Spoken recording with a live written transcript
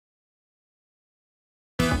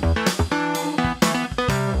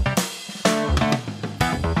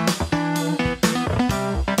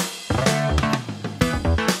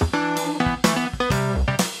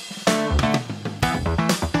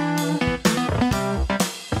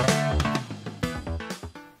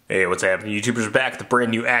Hey, what's happening, YouTubers? We're back with a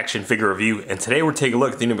brand new action figure review, and today we're taking a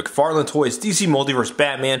look at the new McFarlane Toys DC Multiverse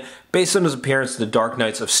Batman based on his appearance in the Dark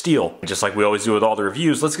Knights of Steel. And just like we always do with all the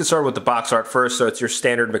reviews, let's get started with the box art first. So it's your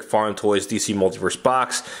standard McFarlane Toys DC Multiverse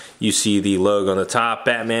box. You see the logo on the top,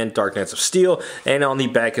 Batman, Dark Knights of Steel, and on the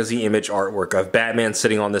back is the image artwork of Batman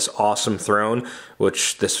sitting on this awesome throne,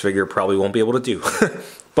 which this figure probably won't be able to do.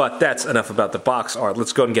 But that's enough about the box art.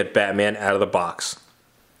 Let's go and get Batman out of the box.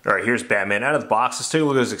 Alright, here's Batman out of the box. Let's take a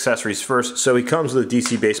look at his accessories first. So he comes with a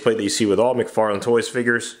DC base plate that you see with all McFarlane Toys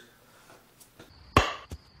figures.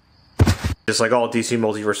 Just like all DC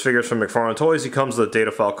Multiverse figures from McFarlane Toys, he comes with a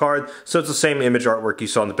data file card. So it's the same image artwork you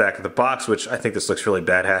saw on the back of the box, which I think this looks really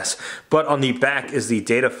badass. But on the back is the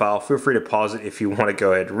data file. Feel free to pause it if you want to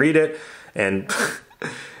go ahead and read it. And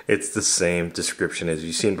it's the same description as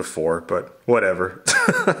you've seen before, but whatever.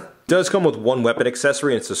 Does come with one weapon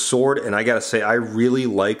accessory, and it's a sword, and I gotta say I really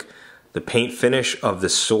like the paint finish of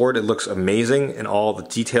this sword. It looks amazing and all the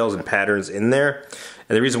details and patterns in there.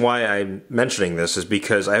 And the reason why I'm mentioning this is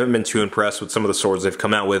because I haven't been too impressed with some of the swords they've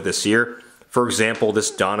come out with this year. For example, this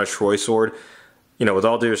Donna Troy sword, you know, with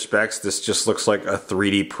all due respects, this just looks like a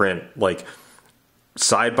 3D print. Like,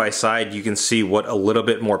 side by side, you can see what a little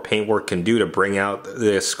bit more paintwork can do to bring out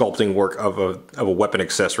the sculpting work of a weapon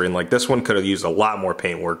accessory. And like this one could have used a lot more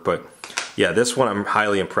paintwork, but yeah, this one I'm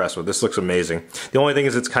highly impressed with. This looks amazing. The only thing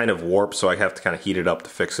is it's kind of warped, so I have to kind of heat it up to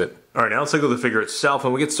fix it. All right, now let's look at the figure itself,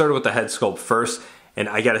 and we get started with the head sculpt first. And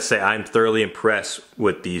I gotta say, I'm thoroughly impressed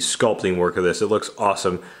with the sculpting work of this. It looks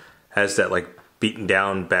awesome. Has that like beaten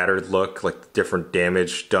down, battered look, like different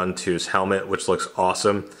damage done to his helmet, which looks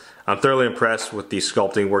awesome. I'm thoroughly impressed with the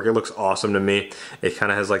sculpting work. It looks awesome to me. It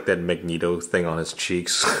kind of has like that Magneto thing on his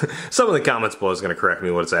cheeks. Someone in the comments below is going to correct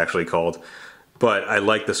me what it's actually called. But I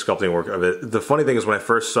like the sculpting work of it. The funny thing is when I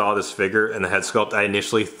first saw this figure and the head sculpt, I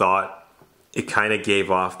initially thought it kind of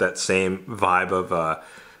gave off that same vibe of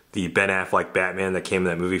the Ben Affleck Batman that came in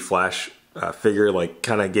that movie Flash figure. Like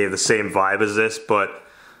kind of gave the same vibe as this, but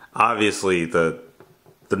obviously the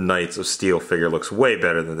Knights of Steel figure looks way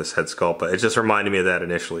better than this head sculpt, but it just reminded me of that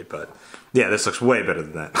initially. But yeah, this looks way better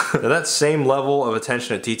than that. Now that same level of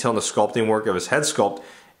attention to detail in the sculpting work of his head sculpt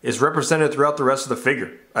is represented throughout the rest of the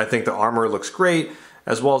figure. I think the armor looks great,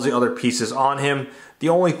 as well as the other pieces on him. The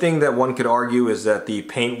only thing that one could argue is that the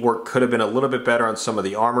paint work could have been a little bit better on some of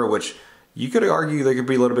the armor, which you could argue there could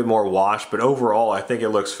be a little bit more wash, but overall I think it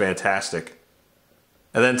looks fantastic.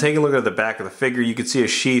 And then taking a look at the back of the figure, you can see a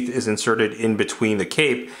sheath is inserted in between the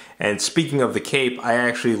cape. And speaking of the cape, I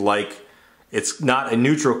actually like, it's not a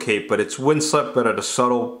neutral cape, but it's windswept, but at a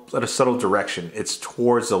subtle direction. It's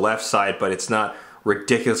towards the left side, but it's not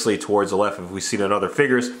ridiculously towards the left if we've seen in other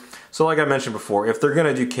figures. So like I mentioned before, if they're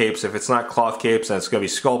gonna do capes, if it's not cloth capes and it's gonna be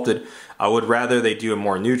sculpted, I would rather they do a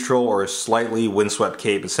more neutral or a slightly windswept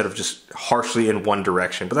cape instead of just harshly in one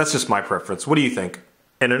direction. But that's just my preference. What do you think?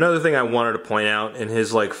 And another thing I wanted to point out, in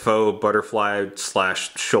his like faux butterfly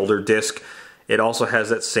slash shoulder disc, it also has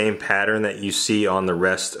that same pattern that you see on the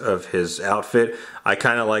rest of his outfit. I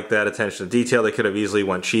kind of like that attention to detail. They could have easily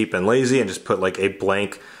went cheap and lazy and just put like a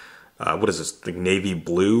blank, what is this, like navy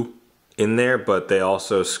blue in there, but they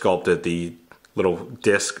also sculpted the little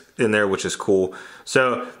disc in there, which is cool.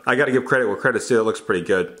 So I got to give credit where credit's due. It looks pretty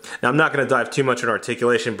good. Now I'm not going to dive too much in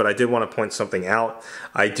articulation, but I did want to point something out.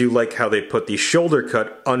 I do like how they put the shoulder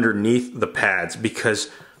cut underneath the pads, because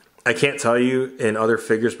I can't tell you in other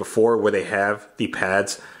figures before where they have the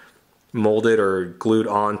pads molded or glued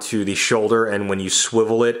onto the shoulder, and when you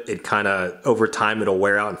swivel it, it kind of over time it'll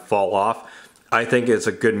wear out and fall off. I think it's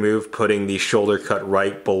a good move putting the shoulder cut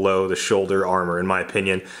right below the shoulder armor, in my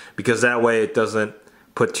opinion, because that way it doesn't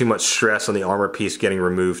put too much stress on the armor piece getting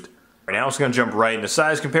removed. Right now, I'm just going to jump right into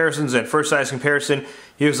size comparisons, and first size comparison,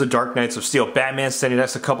 here's the Dark Knights of Steel Batman standing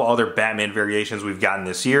next to a couple other Batman variations we've gotten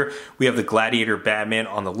this year. We have the Gladiator Batman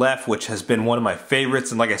on the left, which has been one of my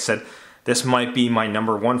favorites, and like I said, this might be my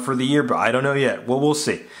 #1 for the year, but I don't know yet. Well, we'll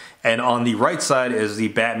see. And on the right side is the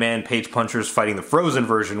Batman Page Punchers fighting the Frozen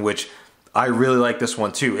version, which I really like this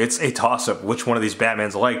one too. It's a toss-up which one of these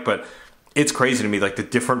Batmans I like, but it's crazy to me, like the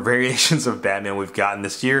different variations of Batman we've gotten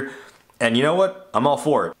this year. And you know what? I'm all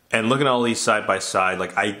for it. And looking at all these side by side,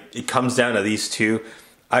 like it comes down to these two.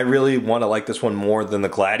 I really want to like this one more than the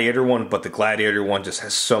Gladiator one, but the Gladiator one just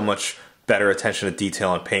has so much better attention to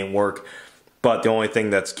detail and paint work. But the only thing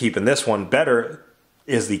that's keeping this one better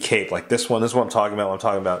is the cape. Like this one is what I'm talking about when I'm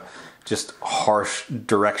talking about just harsh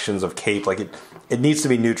directions of cape. Like it needs to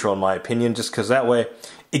be neutral in my opinion, just because that way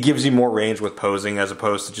it gives you more range with posing as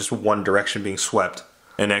opposed to just one direction being swept.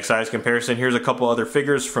 And next size comparison, here's a couple other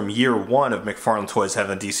figures from year one of McFarlane Toys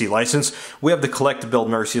having the DC license. We have the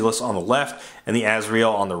Collect-to-Build Merciless on the left and the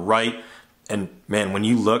Azrael on the right. And man, when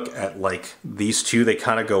you look at like these two, they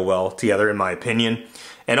kind of go well together in my opinion.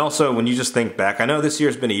 And also when you just think back, I know this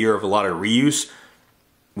year's been a year of a lot of reuse.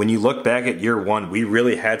 When you look back at year one, we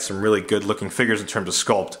really had some really good looking figures in terms of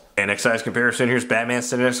sculpt. And next size comparison, here's Batman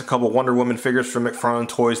standing next to a couple Wonder Woman figures from McFarlane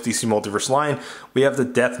Toys DC Multiverse line. We have the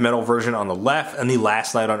Death Metal version on the left and the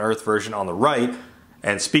Last Night on Earth version on the right.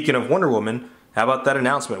 And speaking of Wonder Woman, how about that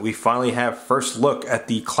announcement? We finally have first look at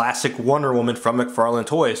the classic Wonder Woman from McFarlane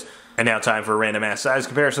Toys. And now time for a random ass size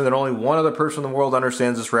comparison that only one other person in the world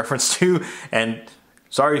understands this reference to. And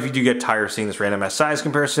sorry if you do get tired of seeing this random ass size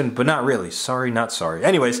comparison, but not really. Sorry, not sorry.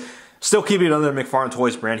 Anyways, still keeping it under the McFarlane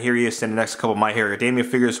Toys brand. Here he is standing next to a couple of My Hero Academia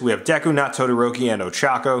figures. We have Deku, not Todoroki, and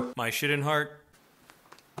Ochako. My shit in heart.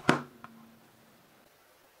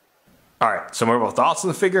 Alright, some more thoughts on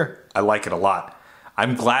the figure? I like it a lot.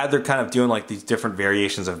 I'm glad they're kind of doing like these different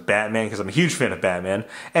variations of Batman because I'm a huge fan of Batman.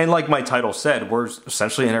 And like my title said, we're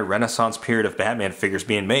essentially in a renaissance period of Batman figures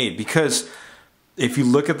being made because if you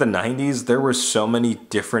look at the 90s, there were so many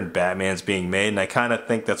different Batmans being made, and I kind of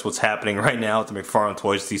think that's what's happening right now at the McFarlane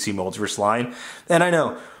Toys DC Multiverse line. And I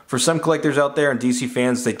know, for some collectors out there and DC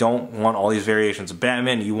fans, they don't want all these variations of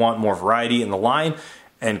Batman. You want more variety in the line.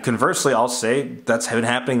 And conversely, I'll say that's been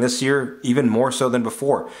happening this year even more so than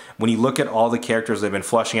before. When you look at all the characters they've been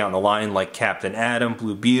fleshing out in the line, like Captain Atom,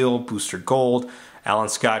 Blue Beetle, Booster Gold, Alan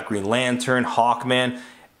Scott, Green Lantern, Hawkman,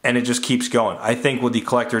 and it just keeps going. I think with the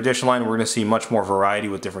Collector Edition line, we're going to see much more variety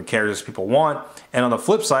with different characters people want. And on the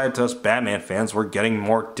flip side, to us Batman fans, we're getting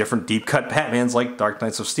more different deep-cut Batmans like Dark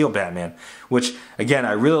Knights of Steel Batman. Which, again,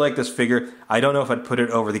 I really like this figure. I don't know if I'd put it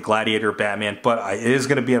over the Gladiator Batman, but it is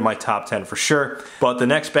going to be in my top 10 for sure. But the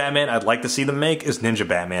next Batman I'd like to see them make is Ninja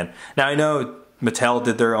Batman. Now, I know Mattel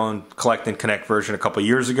did their own Collect and Connect version a couple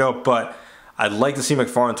years ago, but I'd like to see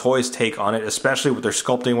McFarlane Toys take on it, especially with their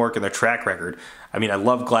sculpting work and their track record. I mean, I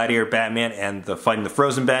love Gladiator Batman and the Fighting the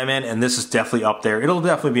Frozen Batman, and this is definitely up there. It'll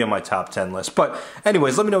definitely be on my top 10 list. But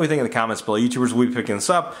anyways, let me know what you think in the comments below. YouTubers will be picking this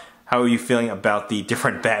up. How are you feeling about the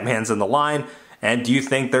different Batmans in the line? And do you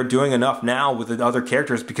think they're doing enough now with the other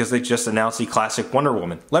characters because they just announced the classic Wonder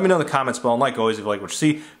Woman? Let me know in the comments below. And like always, if you like what you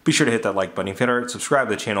see, be sure to hit that like button. If you haven't already subscribed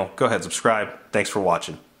to the channel, go ahead and subscribe. Thanks for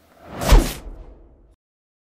watching.